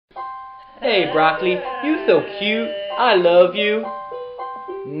Hey broccoli, you so cute. I love you.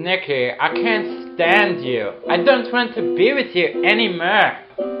 Nicki, I can't stand you. I don't want to be with you anymore.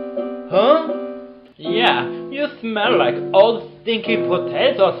 Huh? Yeah, you smell like old stinky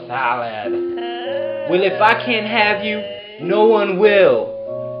potato salad. Well, if I can't have you, no one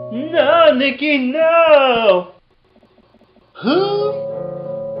will. No, Nicki, no! Huh?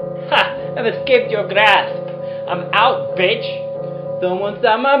 Ha! I've escaped your grasp. I'm out, bitch. Someone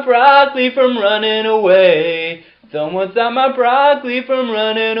stop my broccoli from running away. Someone stop my broccoli from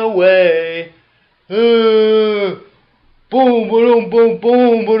running away. Boom, boom, boom,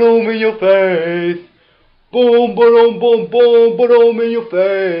 boom, boom in your face. Boom, boom, boom, boom, boom in your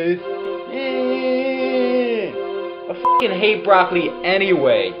face. I fucking hate broccoli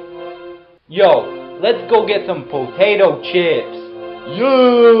anyway. Yo, let's go get some potato chips.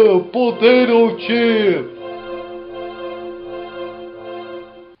 Yeah, potato chips.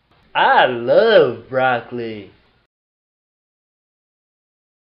 I love broccoli.